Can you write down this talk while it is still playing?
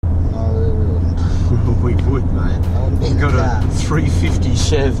we would, mate. We've got a 350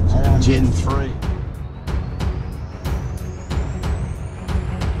 Chev Gen 3.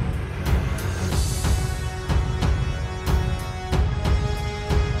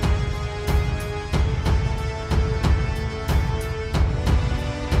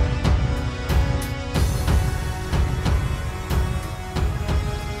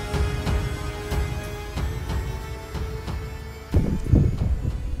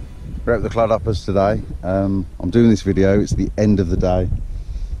 We're at the Clodhoppers today. I'm doing this video, it's the end of the day.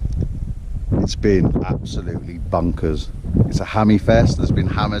 It's been absolutely bonkers. It's a hammy fest, there's been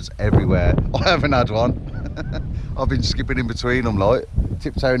hammers everywhere. I haven't had one. I've been skipping in between them, like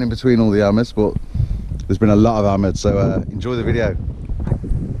tiptoeing in between all the hammers, but there's been a lot of hammers, so enjoy the video.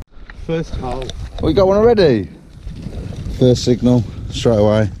 First hole. Oh, you got one already? First signal, straight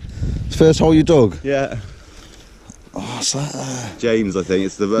away. First hole you dug? Yeah. Oh, what's that there? James, I think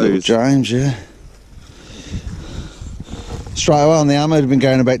it's the Little Rose. James, yeah. Straight away on the hammer, had been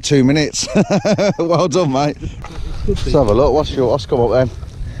going about 2 minutes. Well done, mate. Let's have a look. What's come up then?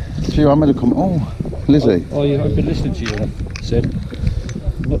 A few hammer to come. Oh, Lizzie. Oh, yeah, I've been listening to you then, Sid.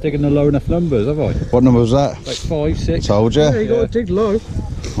 I'm not digging the low enough numbers, have I? What number was that? Like 5, 6. Told you. Yeah, you got to dig low.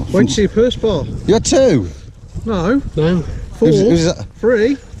 Wait to see your purse bar. You had 2? No. 4. Who's that?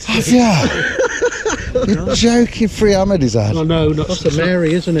 3. Have you? You're joking. 3 hammered he's had. Oh no, not That's a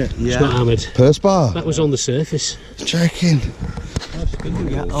Mary, isn't it? It's not hammered. Purse bar. That was on the surface. Joking.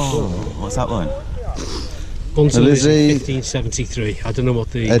 Oh, what's that one? Until Lizzie. 1573. I don't know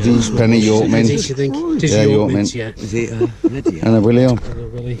what the Eddie's Penny York Mint. I think it is Yeah, York York Mint, Mint. yeah. Is it Lydia? And a William.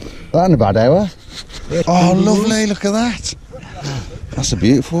 Really. That ain't a bad hour. Oh, lovely. Look at that. That's a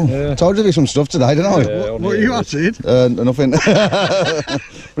beautiful. Yeah. Told you there's some stuff today, didn't I? Yeah, What are you at, Sid? Nothing.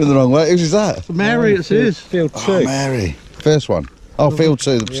 We're in the wrong way. Whose is that? Mary, it's his. Field 2. Oh, Mary. First one. Oh, field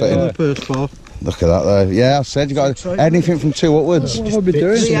 2. The setting. The purse bar. Look at that though. Yeah, I said you got anything from 2 upwards. What have I been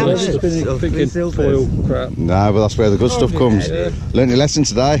doing? I've been thinking foil crap. No, but that's where the good stuff comes. Learned your lesson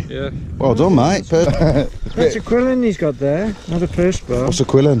today. Yeah. Well done, mate. That's a quilling he's got there, not a purse bar. What's a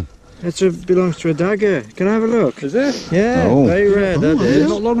quilling? It belongs to a dagger. Can I have a look? Is it? Yeah, Oh. very rare, that It's is.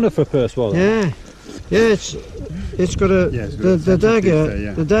 not long enough for a purse, was it? Yeah, yeah, it's got a, the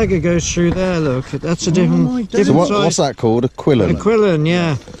dagger, the dagger goes through there, look. That's a different So what's size. that called? A quilling? A quilling,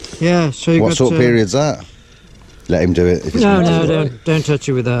 yeah. Yeah, so you What got sort of period's that? Let him do it. If it's No, don't touch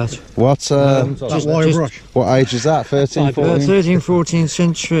it with that. What That wire brush. what age is that? 13, 14? 13th, 14th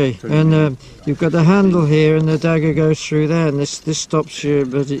century, and you've got the handle here, and the dagger goes through there, and this stops you,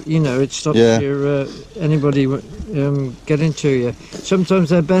 but it stops Yeah. anybody getting to you.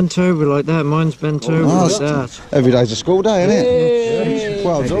 Sometimes they're bent over like that. Mine's bent over nice. like that. Every day's a school day, isn't it?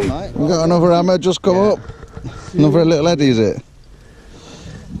 Well done, mate. We've got another hammer just come up. Another little Eddie, is it?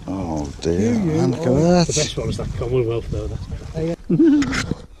 Oh dear, man, look at The that. best one was that Commonwealth though.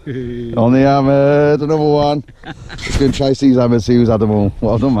 On the hammer, another one. Let's go and chase these hammers, see who's had them all.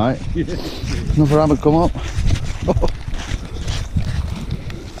 Well done, mate. Another hammer come up.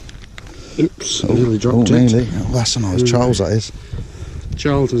 Oops, I nearly dropped Nearly. Oh, that's a nice Charles, that is.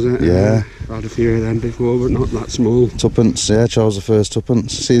 Charles, is it? Yeah. I've had a few of them before, but not that small. Tuppence, yeah, Charles the first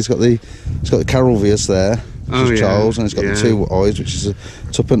tuppence. See, it's got the Carol Vius there, which Oh, is yeah. Charles, and it's got Yeah. the 2 eyes, which is a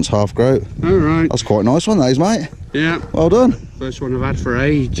tuppence half groat. All right. That's quite a nice one, that is, mate. Yeah. Well done. First one I've had for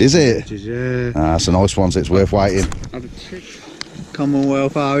ages. Is it? Yeah. Ah, that's a nice one, so it's worth waiting.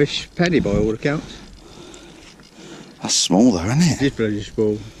 Commonwealth Irish penny by all accounts. That's small though, isn't it? It's bloody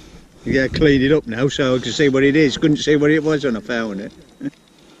small. You gotta clean it up now so I can see what it is. Couldn't see what it was when I found it.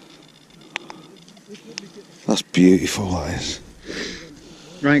 That's beautiful, that is.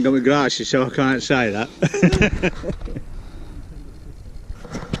 I ain't got my glasses so I can't say that.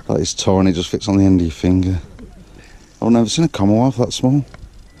 That is tiny, just fits on the end of your finger. I've never seen a Commonwealth that small.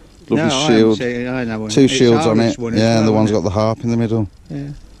 Lovely No, shield. I know one. 2 It's shields on Irish it. one as Yeah, and the well, one's isn't got the harp in the middle. Yeah.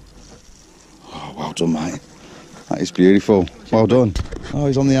 Oh, well done, mate. That is beautiful. Well done. Oh,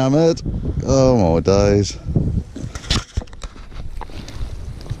 he's on the hammered. Oh my days.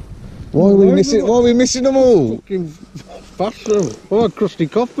 Why are we missing them all? Fucking bastard. Oh, crusty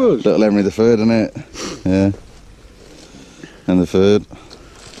coppers. Little Henry the Third, isn't it? Yeah. And the third.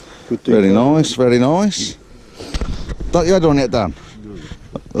 Very nice, very nice. Don't you had one yet, Dan?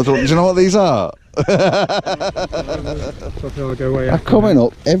 Do you know what these are? They're coming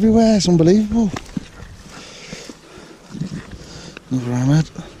up everywhere, it's unbelievable. Another hammered.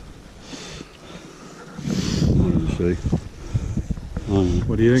 See.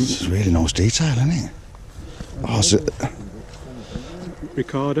 What do you think? This is really nice detail, isn't it? Oh, is it?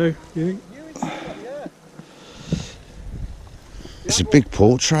 Ricardo, you think? It's a big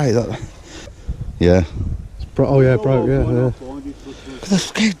portrait. Yeah. Oh yeah, broke. Yeah. Look at the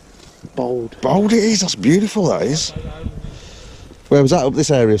fucking bold it is. That's beautiful. That is. Where was that? Up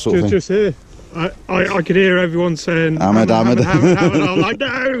this area, sort of thing. Just here. I could hear everyone saying Hammered. I'm like,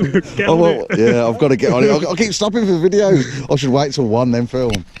 no, get Oh on well, it. yeah. I've got to get on it. I keep stopping for videos. I should wait till 1 then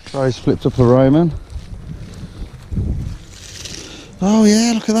film. Oh, he's flipped up a Roman. Oh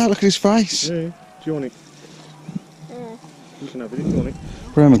yeah, look at that. Look at his face. Yeah, do you want it? You can have it if you want it.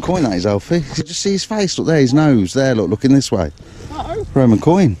 Roman coin, that is, Alfie. Did you just see his face? Look there, his nose. There, look, looking this way. Roman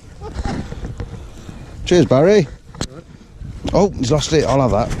coin. Cheers, Barry. Oh, he's lost it. I'll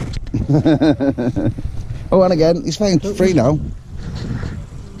have that. Oh, and again, he's paying free now.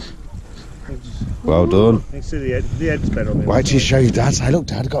 Well done. You see the head's better on it. Wait till you show your dad. Say, look,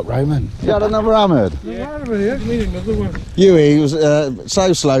 Dad got Roman. You had another hammered? Yeah, another one. Huey was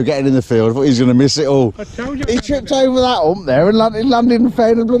so slow getting in the field. I thought he was going to miss it all. I told you. He tripped over that hump there and landed and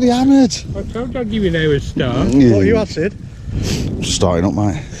found a bloody hammered. I told you I'd give you an hour's start. Yeah. What you had, Sid? Starting up,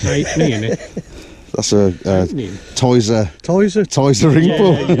 mate. 8 innit? That's a Toyser ring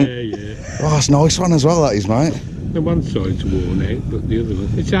pull. Yeah. Oh, that's a nice one as well, that is, mate. The one side's worn out, but the other one.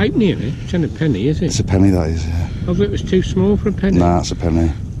 It's 8 innit? It's only a penny, is it? It's a penny, that is, yeah. I thought it was too small for a penny. Nah, it's a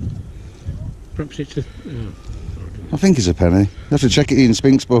penny. Perhaps it's a. I think it's a penny. You have to check it in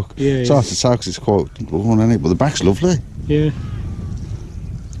Spink's book. Yeah, It's yeah. hard to tell because it's quite worn, isn't it? But the back's lovely. Yeah.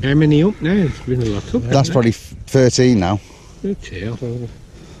 How many up now? There's been a lot up. That's probably 13 now. Good tell.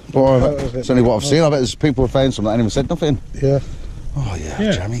 But it's only what I've seen. I bet there's people who found some that ain't even said nothing. Yeah. Oh, yeah,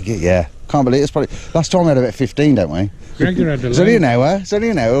 Yeah. jammy git, yeah. Can't believe it. It's probably. Last time we had about 15, don't we? Gregor had a It's only load. an hour. It's only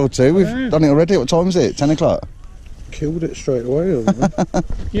an hour or two. We've Yeah. done it already. What time is it? 10 o'clock? Killed it straight away.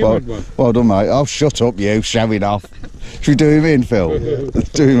 You had one. Well done, mate. Oh, shut up, you. Showing off. Should we do him in, Phil?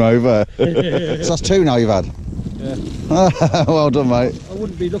 Do him over. So that's 2 now you've had? Yeah. Well done, mate. I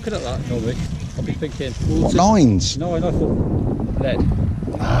wouldn't be looking at that normally. I'd be thinking. What, 9s? No, I thought lead.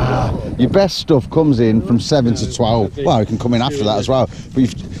 Your best stuff comes in from 7 to 12. Well, it can come in after that as well.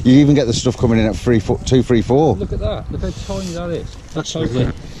 But you even get the stuff coming in at 2, 3, 4. Look at that. Look how tiny that is. That's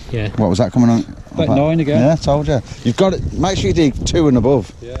lovely. Yeah. What was that coming on? About 9 again. Yeah, told you. You've got it. Make sure you dig 2 and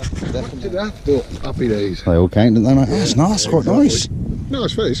above. Yeah. Happy days. They all came, didn't they, mate? Oh, it's nice. Quite nice.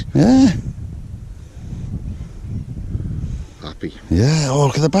 Nice face. Yeah. Happy. Yeah. Oh,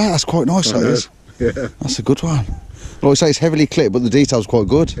 look at the back. That's quite nice. That is. Yeah, That's a good one. Like I say, it's heavily clipped, but the detail's quite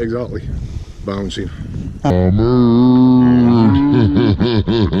good. exactly. Bouncing.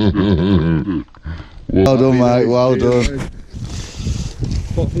 Well done, mate. Well done.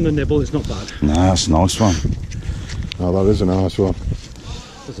 Apart from the nibble, it's not bad. No, that's a nice one. Oh, that is a nice one.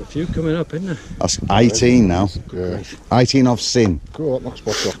 There's a few coming up, isn't there? That's 18 now. Yeah. 18 off sin. Cool, that knocks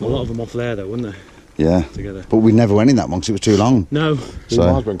spots off. A lot of them off there, though, weren't there? Yeah. Together. But we never went in that one because it was too long. No. So-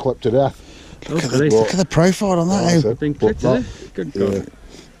 Mine's been clipped to death. Look at Look at the profile on that. That's How- it. Been But clipped, that- is it? Good Yeah. God.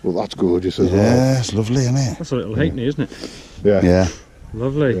 Well, that's gorgeous as Yeah, it's lovely, isn't it? That's a little halfpenny, isn't it? well. Yeah. Yeah.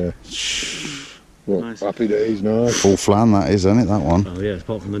 Lovely. Yeah. Well, Nice. Happy days, nice. Full flan, that is, isn't it, that one? Oh, yeah,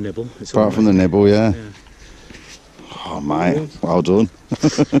 apart from the nibble. It's Apart from the nibble, yeah. Yeah. Oh, mate. Well done.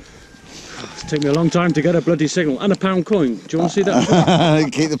 It's taken me a long time to get a bloody signal. And a £1 coin. Do you want to see that?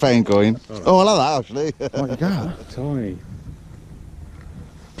 Keep the pain coin. Oh, I like that, actually. What you got? Tiny.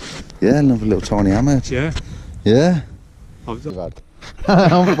 Yeah, another little tiny hammer. Yeah. Yeah. I've got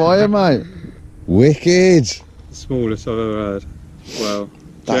On fire, mate. Wicked. the smallest I've ever had. Wow.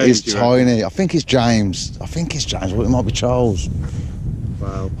 That is tiny. I think it's James. But it might be Charles.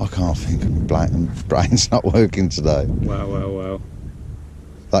 Wow. I can't think. My brain's not working today. Wow.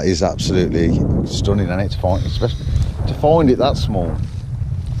 That is absolutely stunning, isn't it? To find, especially to find it that small.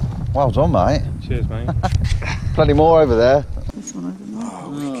 Well done, mate. Cheers, mate. Plenty more over there.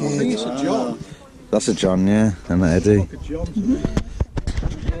 I think it's a John. That's a John, yeah, and an Eddie.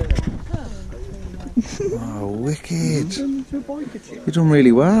 Oh, wicked. You've done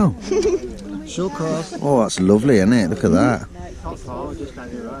really well. Sure, Carl. Oh, that's lovely, isn't it? Look at that.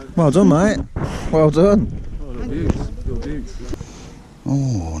 Well done, mate. Well done.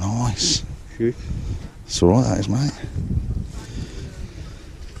 Oh, nice. It's alright, that is, mate.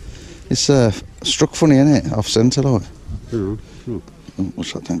 It's struck funny, isn't it? Off centre, like.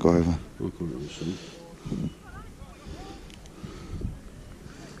 Watch that, don't go over.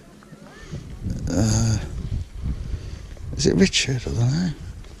 Is it Richard? I don't know.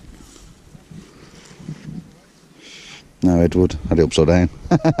 No, Edward. Had it upside down.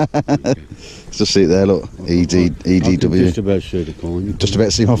 Just see it there, look. EDW. Just about see the coin. Just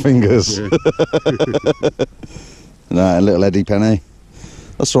about see my fingers. No, a little Eddie penny.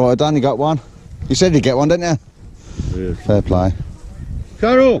 That's all right, Dan, you got one. You said you'd get one, didn't you? Yeah. Fair play.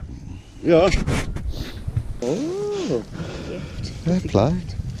 Carol! Yeah? Oh. Fair play.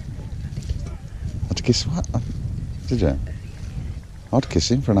 Had to kiss what? Did you? I'd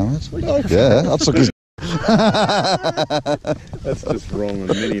kiss him for an hour. Yeah, I'd suck his. That's just wrong on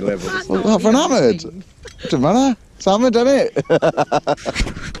many levels. Well, for an Ahmed. Doesn't matter. It's Ahmed, isn't it?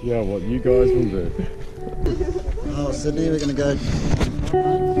 Yeah, what you guys will do. Oh, Sydney, we're going to go.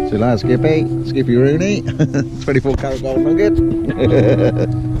 See you later, Skippy. Skippy Rooney. 24 carat gold nugget.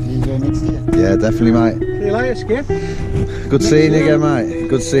 Yeah, definitely, mate. See you later, Skip. Good seeing you again, mate.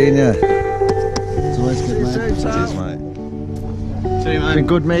 Good seeing you. It's always good, mate. Cheers, mate. See you, It's been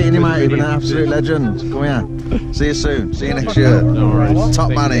good meeting you, mate. You've been an absolute legend. Come here. See you soon. See you next year. worries.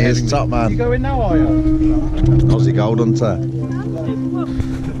 Top man he is, top man. You going now, are you? Aussie Gold Hunter.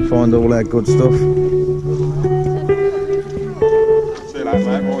 Find all that good stuff. See you later,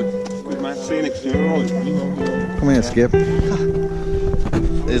 mate. Right. Good, mate. See you next year, right? Come here, Skip.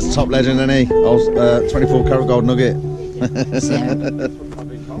 He's a top legend, isn't he? I was 24 carat gold nugget.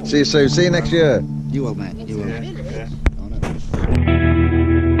 See you soon. See you next year. You will, mate. You will.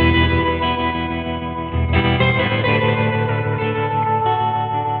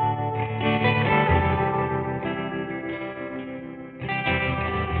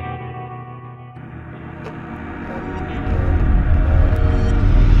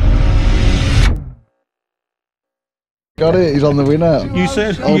 Got it. He's on the winner. You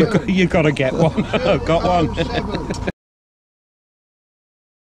said you got to get one. Got one.